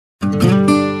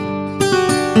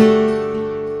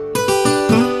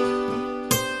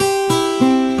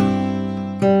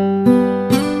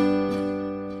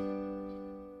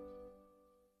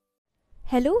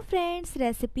Hello friends,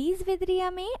 recipes with रिया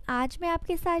में आज मैं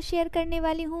आपके साथ शेयर करने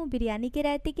वाली हूँ बिरयानी के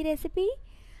रायते की रेसिपी।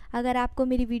 अगर आपको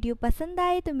मेरी वीडियो पसंद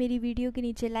आए तो मेरी वीडियो के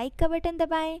नीचे लाइक का बटन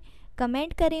दबाएं,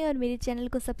 कमेंट करें और मेरे चैनल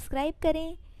को सब्सक्राइब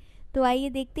करें। तो आइए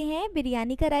देखते हैं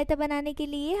बिरयानी का रायता बनाने के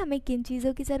लिए हमें किन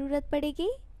चीज़ों की ज़रूरत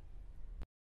पड़ेगी।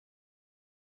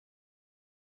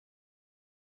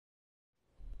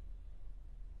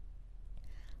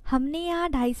 हमने यहाँ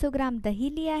 250 ग्राम दही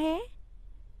लिया है,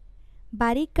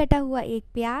 बारीक कटा हुआ एक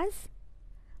प्याज,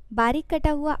 बारीक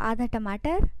कटा हुआ आधा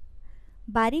टमाटर,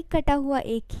 बारीक कटा हुआ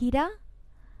एक खीरा,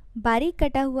 बारीक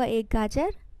कटा हुआ एक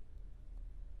गाजर,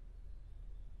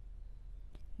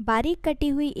 बारीक कटी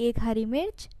हुई एक हरी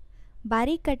मिर्च,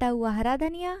 बारीक कटा हुआ हरा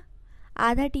धनिया,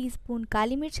 आधा टीस्पून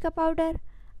काली मिर्च का पाउडर,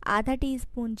 आधा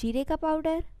टीस्पून जीरे का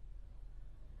पाउडर,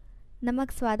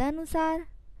 नमक स्वादानुसार,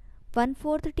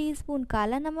 1/4 टीस्पून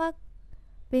काला नमक,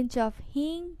 पिंच ऑफ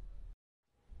हींग।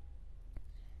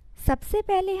 सबसे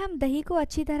पहले हम दही को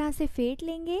अच्छी तरह से फेंट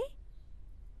लेंगे।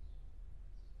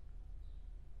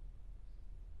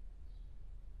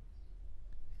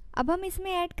 अब हम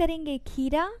इसमें ऐड करेंगे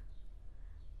खीरा,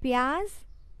 प्याज,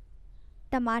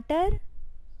 टमाटर,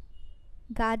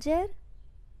 गाजर।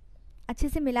 अच्छे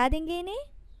से मिला देंगे इन्हें।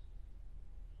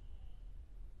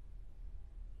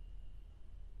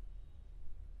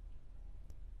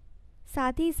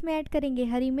 साथ ही इसमें ऐड करेंगे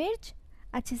हरी मिर्च,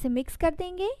 अच्छे से मिक्स कर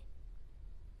देंगे।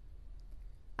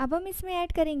 अब हम इसमें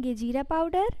ऐड करेंगे जीरा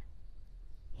पाउडर,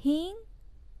 हींग,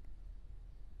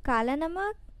 काला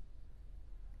नमक,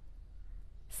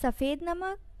 सफ़ेद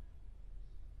नमक,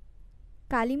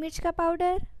 काली मिर्च का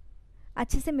पाउडर।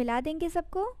 अच्छे से मिला देंगे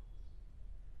सबको।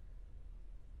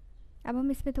 अब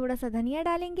हम इसमें थोड़ा सा धनिया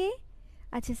डालेंगे,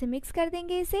 अच्छे से मिक्स कर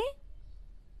देंगे इसे।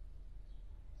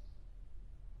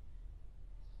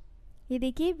 ये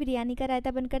देखिए बिरयानी का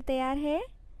रायता बनकर तैयार है।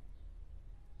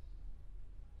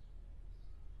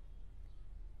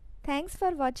 Thanks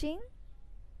for watching.